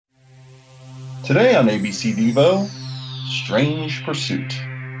Today on ABC Devo, Strange Pursuit.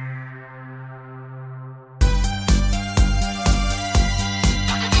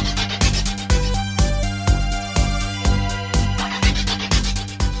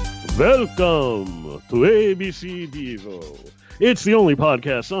 Welcome to ABC Devo. It's the only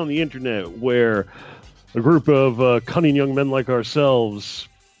podcast on the internet where a group of cunning young men like ourselves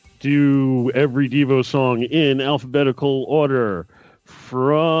do every Devo song in alphabetical order,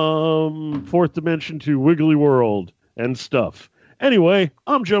 from Fourth Dimension to Wiggly World and stuff. Anyway,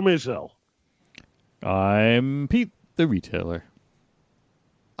 I'm Joe Maisel. I'm Pete, the retailer.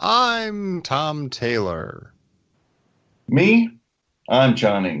 I'm Tom Taylor. Me, I'm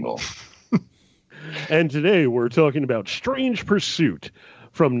John Engel. And today we're talking about Strange Pursuit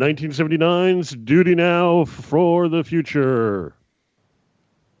from 1979's Duty Now for the Future.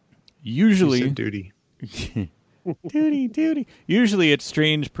 Usually, Duty. duty. Usually it's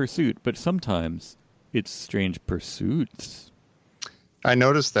Strange Pursuit, but sometimes it's Strange Pursuits. I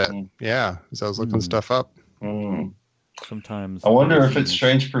noticed that. Yeah, as I was looking stuff up. Sometimes. I wonder if it's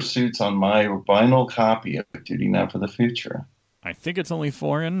Strange Pursuits on my vinyl copy of Duty Now for the Future. I think it's only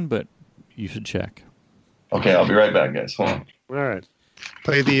foreign, but you should check. Okay, I'll be right back, guys. Hold on. All right.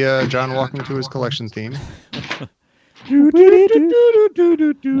 Play the John walking to his collection theme. Yeah,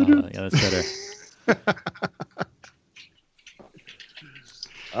 that's better.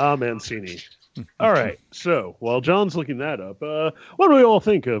 Mancini. All right. So while John's looking that up, what do we all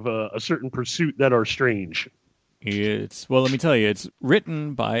think of a certain pursuit that are strange? Well, let me tell you, it's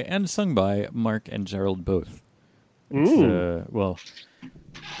written by and sung by Mark and Gerald both. Well,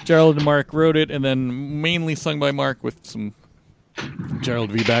 Gerald and Mark wrote it, and then mainly sung by Mark with some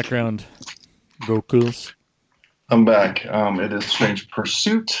Gerald V background vocals. I'm back. It is Strange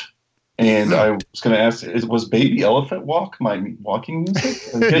Pursuit. And I was going to ask, was Baby Elephant Walk my walking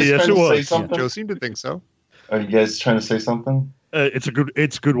music? Are you guys Yes, trying it to say was. something? Joe seemed to think so. Are you guys trying to say something?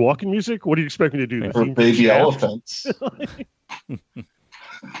 It's good walking music. What do you expect me to do? The For theme Baby Shaft? Elephants.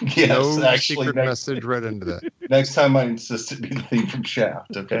 Yes, No actually, secret message read into that. next time I insist it be the theme from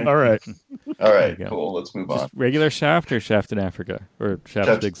Shaft, okay? All right. All right, There you go. cool. Let's move on. Just regular Shaft or Shaft in Africa? Or Shaft's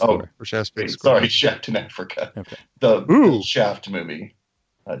Shaft- Big oh. Score? For Shaft's Big Score. Sorry, Shaft in Africa. Okay. The Ooh. Shaft movie.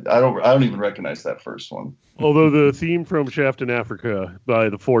 I don't even recognize that first one. Although the theme from Shaft in Africa by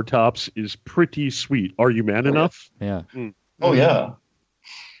the Four Tops is pretty sweet. Are you man enough? Yeah. Oh yeah.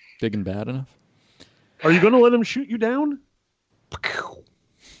 Big and bad enough? Are you going to let him shoot you down?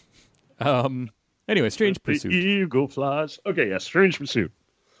 Anyway, Strange Pursuit. The eagle flies. Okay, yes, Strange Pursuit.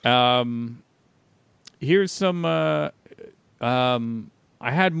 Here's some. I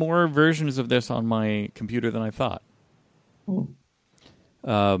had more versions of this on my computer than I thought.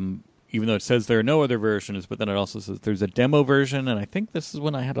 Even though it says there are no other versions, but then it also says there's a demo version, and I think this is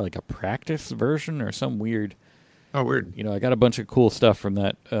when I had like a practice version or some weird. Oh, weird. I got a bunch of cool stuff from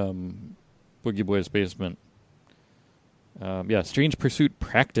that Boogie Boys basement. Strange Pursuit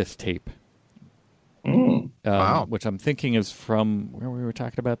practice tape. Wow. Which I'm thinking is from where we were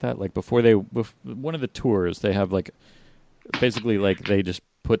talking about that. Like before one of the tours, they have like basically like they just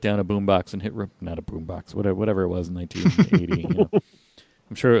put down a boombox and hit not a boombox, whatever it was in 1980.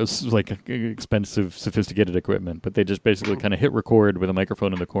 I'm sure it was like expensive, sophisticated equipment, but they just basically kind of hit record with a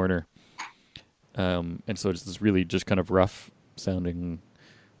microphone in the corner. And so it's this really just kind of rough sounding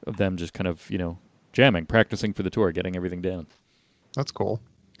of them just kind of, jamming, practicing for the tour, getting everything down. That's cool.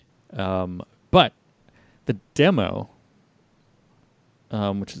 But the demo,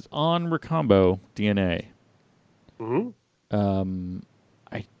 which is on Recombo DNA, I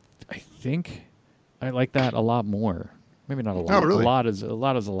think I like that a lot more. Maybe not a lot. Oh, really? A lot is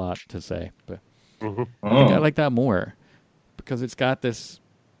a lot to say, but I think Oh. I like that more because it's got this.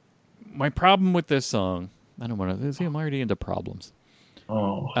 My problem with this song, I don't want to. See, I'm already into problems.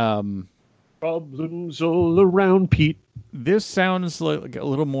 Oh. Problems all around, Pete. This sounds like a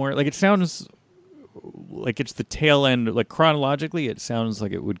little more like it sounds like it's the tail end. Like chronologically, it sounds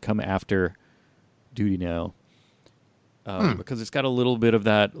like it would come after Duty Now. Because it's got a little bit of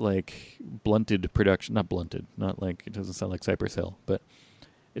that like blunted production, not blunted, not like it doesn't sound like Cypress Hill, but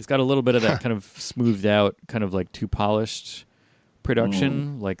it's got a little bit of that kind of smoothed out, kind of like too polished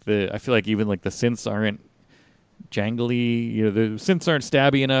production. Like I feel like even like the synths aren't jangly, the synths aren't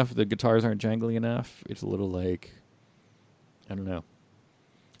stabby enough, the guitars aren't jangly enough. It's a little like, I don't know.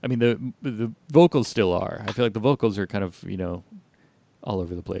 I mean the vocals still are. I feel like the vocals are kind of all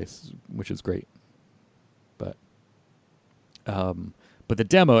over the place, which is great. But the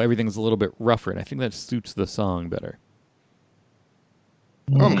demo, everything's a little bit rougher, and I think that suits the song better.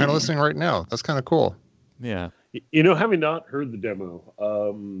 Oh, I'm kind of listening right now. That's kind of cool. Yeah. Having not heard the demo,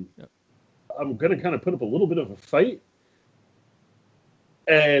 I'm going to kind of put up a little bit of a fight.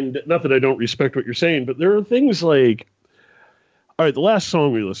 And not that I don't respect what you're saying, but there are things like, all right, the last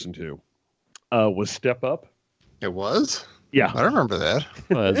song we listened to was Step Up. It was? Yeah. I don't remember that.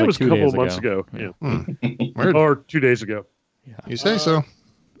 Well, it was a couple of months ago. Yeah. Weird. Or 2 days ago. Yeah. You say so.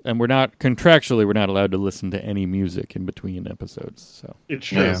 And we're not allowed to listen to any music in between episodes. So It's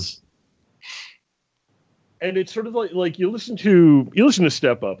true. Yeah. And it's sort of like you listen to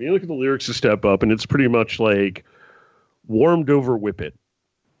Step Up, and you look at the lyrics of Step Up, and it's pretty much like warmed over Whip It.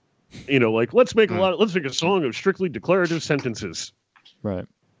 Like let's make a song of strictly declarative sentences. right.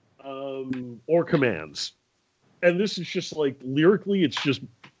 Or commands. And this is just like lyrically, it's just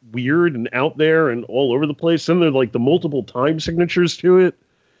weird and out there and all over the place. And there's like the multiple time signatures to it.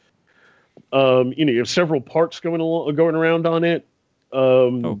 You have several parts going around on it.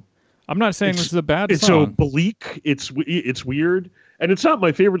 I'm not saying this is a bad It's song. so bleak. It's weird, and it's not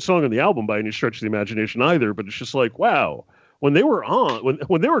my favorite song on the album by any stretch of the imagination either. But it's just like, wow, when they were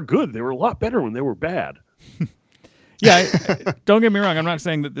when they were good, they were a lot better when they were bad. Yeah, don't get me wrong. I'm not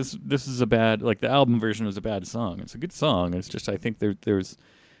saying that this is a bad, like the album version is a bad song. It's a good song. It's just I think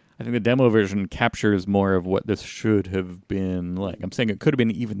I think the demo version captures more of what this should have been like. I'm saying it could have been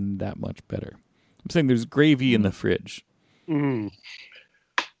even that much better. I'm saying there's gravy in the fridge. Mm.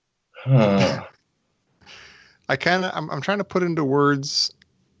 Huh. I'm trying to put into words.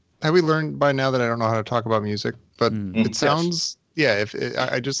 Have we learned by now that I don't know how to talk about music? But it sounds,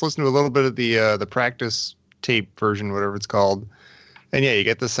 I just listened to a little bit of the practice tape version, whatever it's called, and you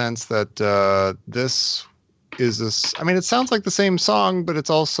get the sense that this is this. I mean, it sounds like the same song, but it's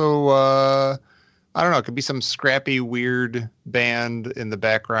also I don't know. It could be some scrappy, weird band in the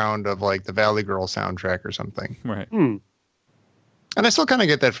background of like the Valley Girl soundtrack or something. Right. Mm. And I still kind of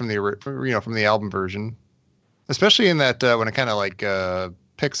get that from the album version, especially in that when it kind of like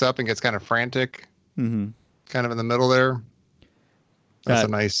picks up and gets kind of frantic, Mm-hmm. kind of in the middle there. That's a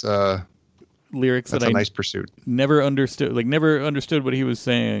nice lyrics that's that a I nice pursuit. never understood what he was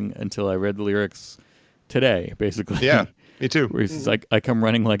saying until I read the lyrics today, basically. Yeah, me too. Where he's like, I come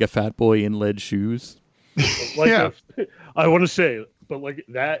running like a fat boy in lead shoes. I want to say, but like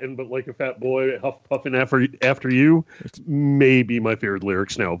a fat boy huff puffing after you, maybe my favorite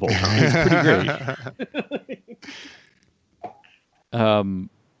lyrics now of all time. It's pretty great.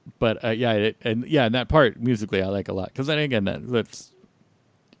 But and that part musically I like a lot because then again that's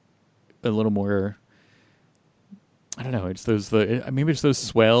a little more. I don't know. It's maybe it's those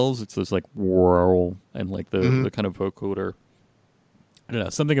swells. It's those like whirl and like the kind of vocoder. I don't know,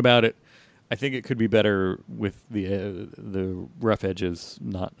 something about it. I think it could be better with the rough edges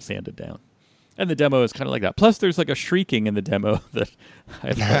not sanded down, and the demo is kind of like that. Plus, there's like a shrieking in the demo that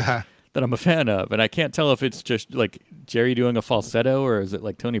that I'm a fan of, and I can't tell if it's just like Jerry doing a falsetto or is it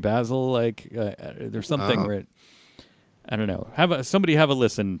like Tony Basil. Like there's something where I don't know. Somebody have a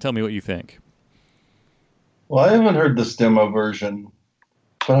listen. Tell me what you think. Well, I haven't heard this demo version,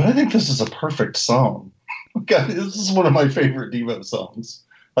 but I think this is a perfect song. God, this is one of my favorite Devo songs,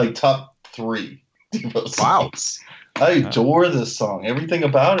 like top 3 Devo songs. Wow. I adore this song. Everything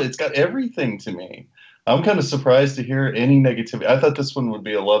about it, it's got everything to me. I'm kind of surprised to hear any negativity. I thought this one would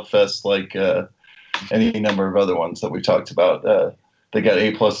be a love fest like any number of other ones that we talked about. They got A+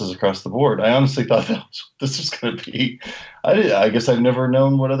 across the board. I honestly thought this was going to be. I guess I've never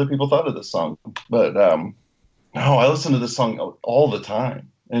known what other people thought of this song, but no, I listen to this song all the time,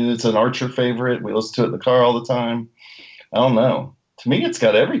 and it's an Archer favorite. We listen to it in the car all the time. I don't know. To me, it's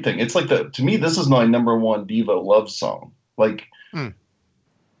got everything. It's like to me, this is my number one Devo love song. Like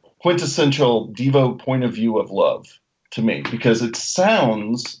quintessential Devo point of view of love to me, because it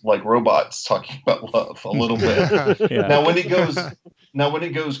sounds like robots talking about love a little bit. Yeah. Now when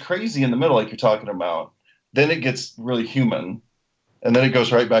it goes crazy in the middle, like you're talking about, then it gets really human, and then it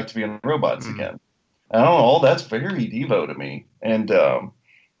goes right back to being robots again. I don't know. All that's very Devo to me, and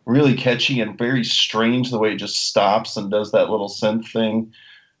really catchy and very strange the way it just stops and does that little synth thing,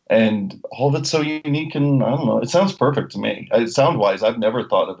 and all of it's so unique. And I don't know. It sounds perfect to me. Sound wise, I've never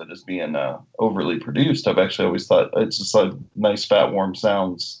thought of it as being overly produced. I've actually always thought it's just like nice, fat, warm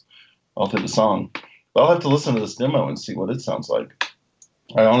sounds all through the song. But I'll have to listen to this demo and see what it sounds like.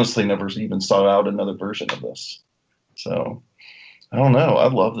 I honestly never even sought out another version of this, so. I don't know. I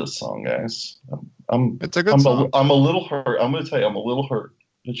love this song, guys. It's a good song. I'm a little hurt. I'm going to tell you, I'm a little hurt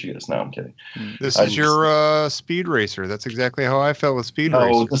that you guys. No, I'm kidding. This is your Speed Racer. That's exactly how I felt with Speed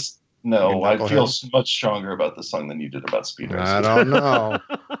Racer. I feel much stronger about this song than you did about Speed Racer. I don't know.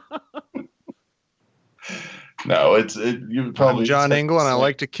 No, you probably. I'm John Engel, and I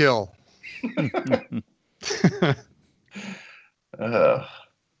like to kill.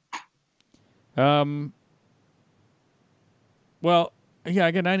 Well, yeah.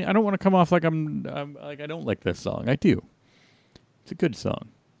 Again, I don't want to come off like I'm like I don't like this song. I do. It's a good song.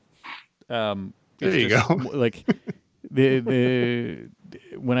 There you go. Like the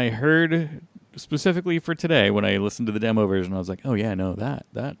when I heard specifically for today, when I listened to the demo version, I was like, oh yeah, no,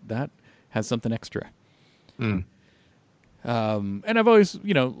 that has something extra. Mm. And I've always,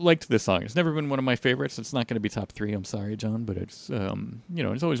 liked this song. It's never been one of my favorites. It's not going to be top 3. I'm sorry, John, but it's,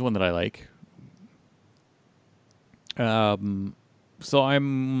 it's always one that I like. So let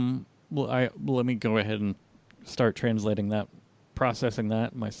me go ahead and start translating that, processing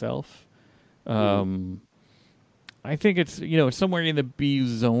that myself. I think it's, somewhere in the B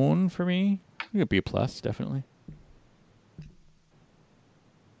zone for me. I think a B plus, definitely.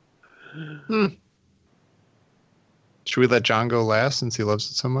 Should we let John go last since he loves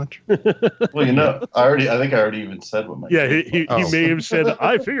it so much? Well, I think I already even said what my he may have said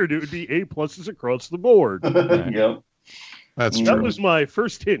I figured it would be A pluses across the board. Yep. That's That true. was my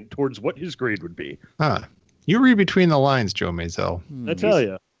first hint towards what his grade would be. Huh. You read between the lines, Joe Mazel. I tell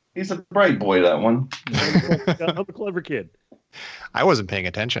you, He's a bright boy, that one. I'm a clever kid. I wasn't paying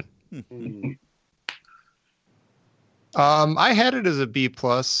attention. I had it as a B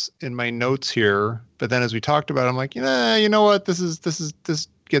plus in my notes here, but then as we talked about it, I'm like, you know what? This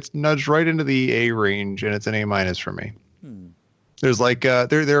gets nudged right into the A range, and it's an A minus for me. There's like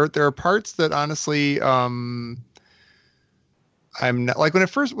there are parts that honestly I'm not like when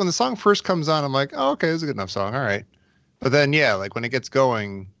the song first comes on, I'm like, oh, okay, this is a good enough song, all right. But then like when it gets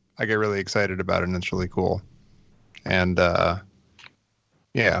going, I get really excited about it, and it's really cool. And A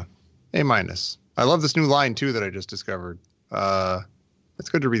minus. I love this new line too that I just discovered. It's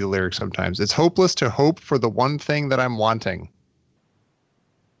good to read the lyrics sometimes. It's hopeless to hope for the one thing that I'm wanting.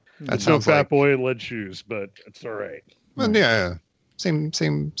 It's no Fat Boy in lead shoes, but it's all right. Well, yeah, same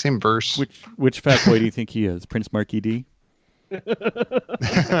verse. Which Fat Boy do you think he is? Prince Marky D?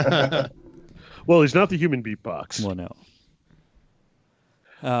 Well, he's not the human beatbox. Well, no.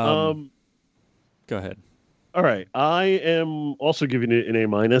 Go ahead. All right, I am also giving it an A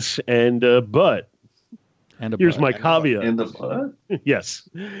minus, but here's my caveat. In the butt? Yes,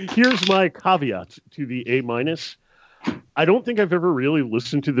 here's my caveat to the A minus. I don't think I've ever really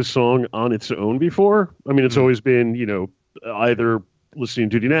listened to the song on its own before. I mean, it's always been, either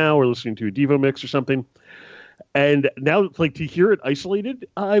listening to it now or listening to a Devo mix or something. And now, like, to hear it isolated,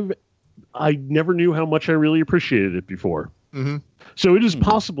 I never knew how much I really appreciated it before. Mm-hmm. So it is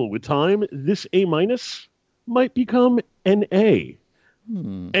possible with time, this A minus might become an A.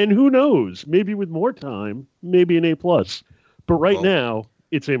 And who knows? Maybe with more time, maybe an A plus. But right now,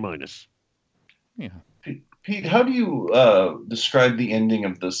 it's A minus. Yeah. Pete, how do you describe the ending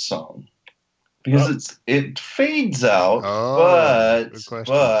of this song? Because it fades out,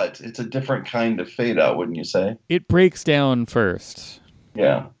 but it's a different kind of fade out, wouldn't you say? It breaks down first.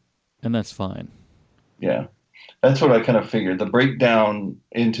 Yeah. And that's fine. Yeah. That's what I kind of figured. The breakdown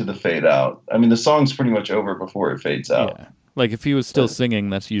into the fade out. I mean, the song's pretty much over before it fades out. Yeah. Like if he was still singing,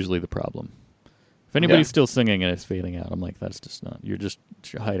 that's usually the problem. If anybody's still singing and it's fading out, I'm like, that's just not. You're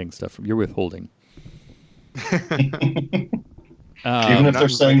hiding stuff you're withholding. Even if they're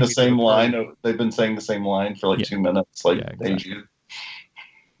saying the same line, they've been saying the same line for 2 minutes, exactly.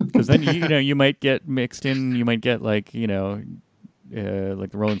 Because then you might get mixed in. You might get like the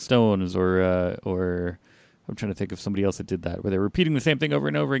Rolling Stones or I'm trying to think of somebody else that did that, where they're repeating the same thing over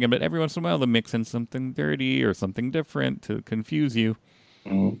and over again, but every once in a while they mix in something dirty or something different to confuse you.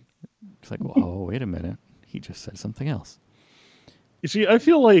 It's like, whoa, wait a minute, he just said something else. You see, I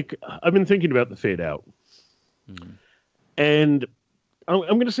feel like I've been thinking about the fade out. And I'm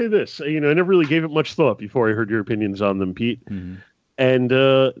going to say this. I never really gave it much thought before I heard your opinions on them, Pete. And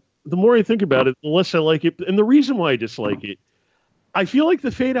the more I think about it, the less I like it. And the reason why I dislike it, I feel like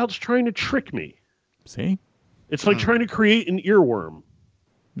the fade out's trying to trick me. See? It's like trying to create an earworm.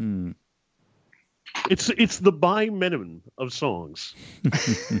 It's the bimenon of songs.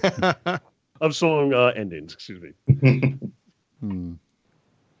 Of song endings, excuse me.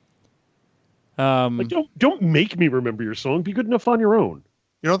 Don't make me remember your song. Be good enough on your own.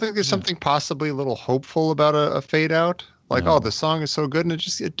 You don't think there's something possibly a little hopeful about a fade out? Like, the song is so good, and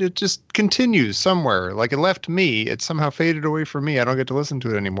it just continues somewhere. Like it left me, it somehow faded away from me. I don't get to listen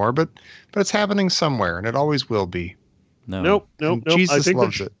to it anymore, but it's happening somewhere, and it always will be. Nope. Jesus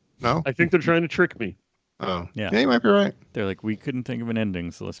loves it. No, I think they're trying to trick me. Oh, yeah, you might be right. They're like, we couldn't think of an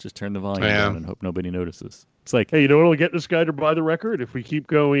ending, so let's just turn the volume down and hope nobody notices. It's like, hey, you know what'll get this guy to buy the record? If we keep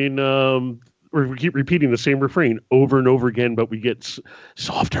going, or if we keep repeating the same refrain over and over again, but we get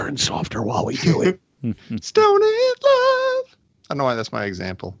softer and softer while we do it. Stone Age Love. I don't know why that's my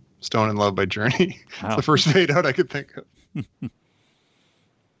example. Stone in Love by Journey. Wow. It's the first fade out I could think of.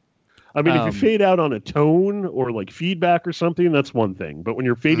 I mean, if you fade out on a tone or like feedback or something, that's one thing. But when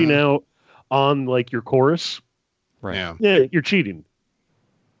you're fading out on like your chorus, Right. yeah, you're cheating.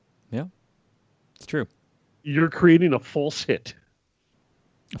 Yeah. It's true. You're creating a false hit.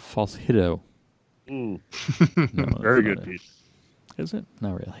 A false hito. Mm. No, Very that's good, not Pete. it. Is it?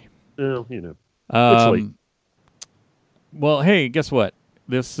 Not really. Well, you know. It's late. Well, hey, guess what?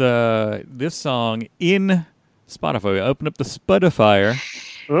 This song in Spotify. I opened up the Spotify.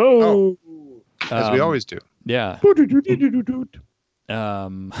 Oh. As we always do. Yeah.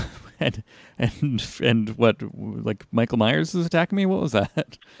 And what, like Michael Myers is attacking me? What was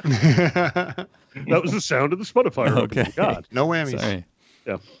that? That was the sound of the Spotify. Okay. God. No whammies. Sorry.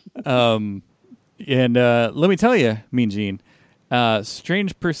 Yeah. And let me tell you, Mean Gene,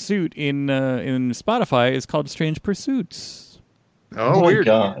 Strange Pursuit in Spotify is called Strange Pursuits Oh, my weird.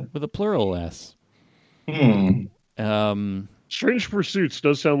 God. with a plural S. Strange Pursuits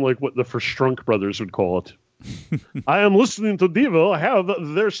does sound like what the Verstrunk brothers would call it. I am listening to Devo have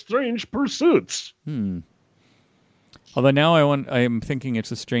their strange pursuits. Although now I am thinking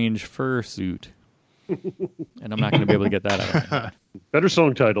it's a strange fursuit. And I'm not going to be able to get that out of my head. Better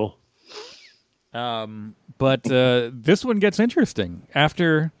song title. But this one gets interesting.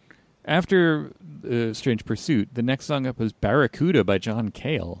 After Strange Pursuit, the next song up is Barracuda by John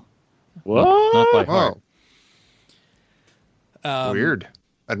Cale. What? Not by Whoa. Heart. Weird.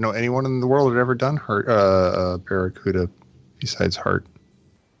 I don't know anyone in the world had ever done Barracuda besides Heart.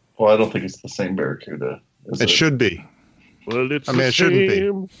 Well, I don't think it's the same Barracuda. It should be. Well, it's I mean, the it shouldn't be.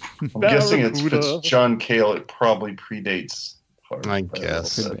 same I'm guessing if it's Barracuda. John Cale, it probably predates Heart. I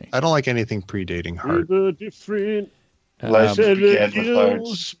guess. Could be. I don't like anything predating Heart. With a different Life set began of with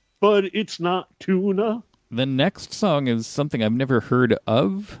gills, but it's not tuna. The next song is something I've never heard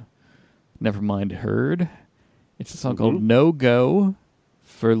of. Never mind heard. It's a song called No Go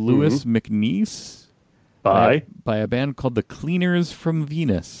for Louis McNeese Bye. by a band called The Cleaners from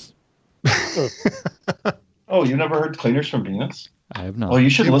Venus. Oh, you never heard Cleaners from Venus? I have not. Oh, you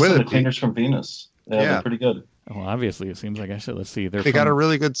should You listen will, to Pete. Cleaners from Venus. Yeah, Yeah. they're pretty good. Well, obviously, it seems like I should. Let's see. They got a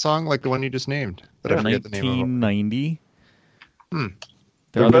really good song like the one you just named. But I forget the name of it. 1990. They're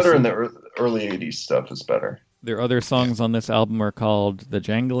Their better other, in the early 80s stuff is better. their other songs on this album are called The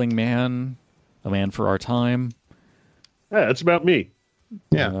Jangling Man, A Man for Our Time, Yeah, it's about me.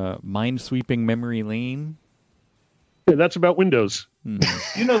 Yeah. Mind Sweeping Memory Lane. Yeah, that's about Windows. You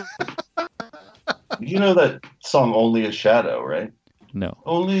know, you know that song "Only a Shadow," right? No.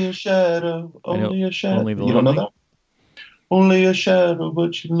 Only a shadow, only a shadow. Only the You don't know Lonely? that? Only a shadow,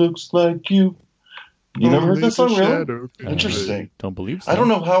 but she looks like you. You never heard that song, really? Interesting. Don't believe so. I don't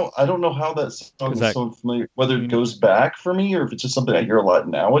know how that song Is is that- so familiar. Whether it goes back for me or if it's just something I hear a lot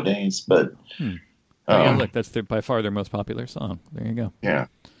nowadays. But Oh, yeah, look, that's by far their most popular song. There you go. yeah.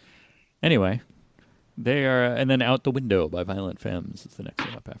 Anyway, they are, and then Out the Window by Violent Femmes is the next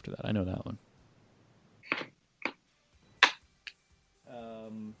one up after that. I know that one.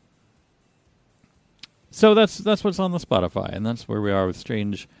 So that's what's on the Spotify, and that's where we are with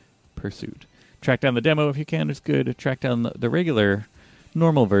Strange Pursuit. Track down the demo if you can; it's good. Track down the regular,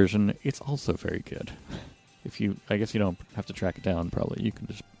 normal version; it's also very good. I guess you don't have to track it down. Probably you can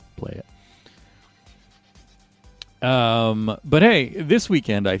just play it. But hey, this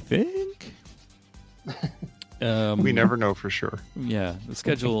weekend I think. We never know for sure. Yeah, the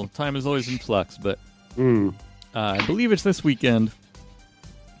schedule time is always in flux, but Mm. I believe it's this weekend.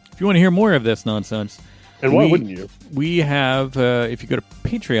 If you want to hear more of this nonsense, And why wouldn't you? we have, if you go to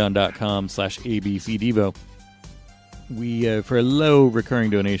patreon.com/abcdevo, we, for a low recurring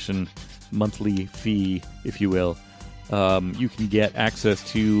donation, monthly fee, if you will, you can get access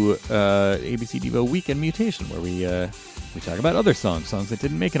to ABC Devo Weekend Mutation, where we talk about other songs that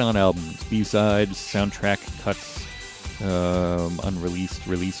didn't make it on albums, B-sides, soundtrack cuts, unreleased,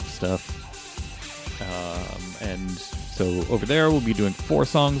 released stuff. And so over there, we'll be doing 4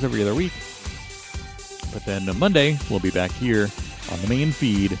 songs every other week. But then on Monday, we'll be back here on the main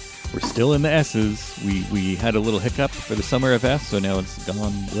feed. We're still in the S's. We had a little hiccup for the summer of S, so now it's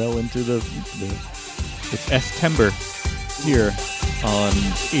gone well into it's S-tember here on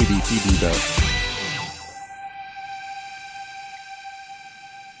ABC Devo.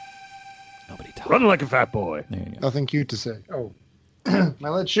 Nobody talk. Run like a fat boy. There you go. Nothing cute to say. Oh, my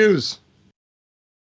lead shoes.